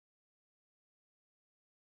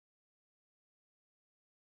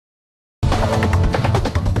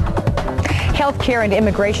Healthcare and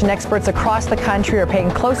immigration experts across the country are paying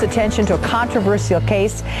close attention to a controversial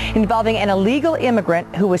case involving an illegal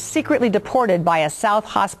immigrant who was secretly deported by a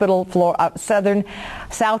southern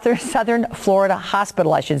Florida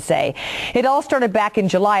hospital, I should say. It all started back in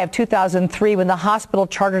July of 2003 when the hospital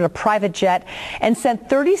chartered a private jet and sent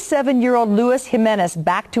 37-year-old Luis Jimenez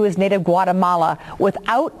back to his native Guatemala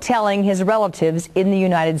without telling his relatives in the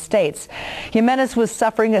United States. Jimenez was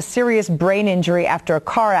suffering a serious brain injury after a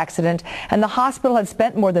car accident, and the hospital had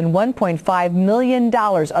spent more than $1.5 million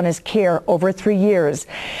on his care over 3 years.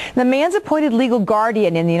 The man's appointed legal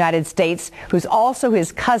guardian in the United States, who's also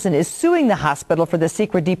his cousin, is suing the hospital for the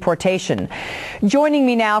secret deportation. Joining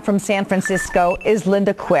me now from San Francisco is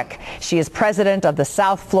Linda Quick. She is president of the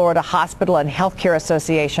South Florida Hospital and Healthcare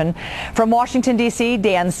Association. From Washington, D.C.,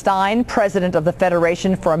 Dan Stein, president of the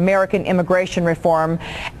Federation for American Immigration Reform.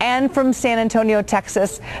 And from San Antonio,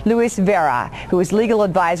 Texas, Luis Vera, who is legal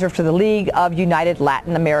advisor to the League of United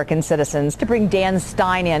Latin American Citizens. To bring Dan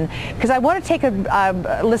Stein in, because I want to take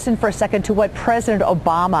a listen for a second to what President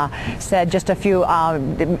Obama said just a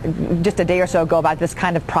day or so ago about this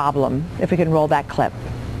kind of problem. If we can roll that clip.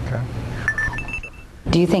 Okay.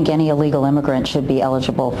 Do you think any illegal immigrant should be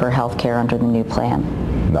eligible for health care under the new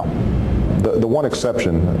plan? No. The one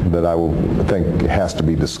exception that I would think has to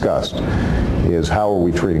be discussed is how are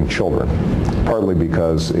we treating children? Partly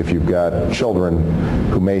because if you've got children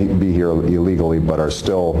who may be here illegally but are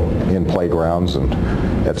still in playgrounds and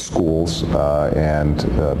at schools and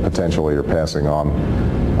potentially are passing on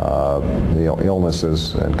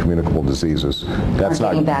illnesses and communicable diseases that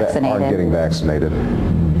aren't getting vaccinated.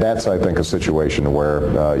 That's, I think, a situation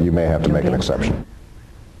where you may have to make an exception.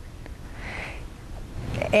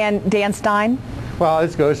 And Dan Stein? Well,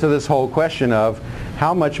 this goes to this whole question of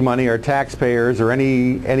how much money are taxpayers or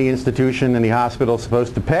any institution, any hospital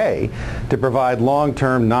supposed to pay to provide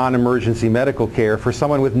long-term non-emergency medical care for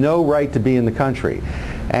someone with no right to be in the country.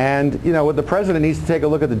 And, you know, the president needs to take a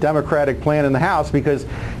look at the Democratic plan in the House because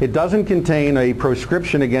it doesn't contain a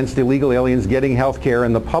proscription against illegal aliens getting health care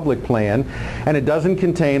in the public plan, and it doesn't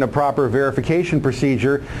contain a proper verification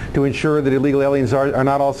procedure to ensure that illegal aliens are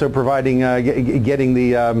not also providing, getting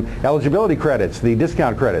the eligibility credits, the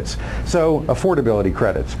discount credits, so affordability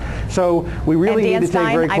credits. So we really need to take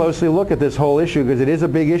a very closely look at this whole issue because it is a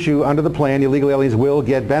big issue under the plan. Illegal aliens will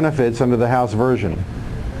get benefits under the House version.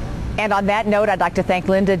 And on that note, I'd like to thank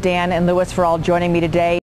Linda, Dan, and Louis for all joining me today.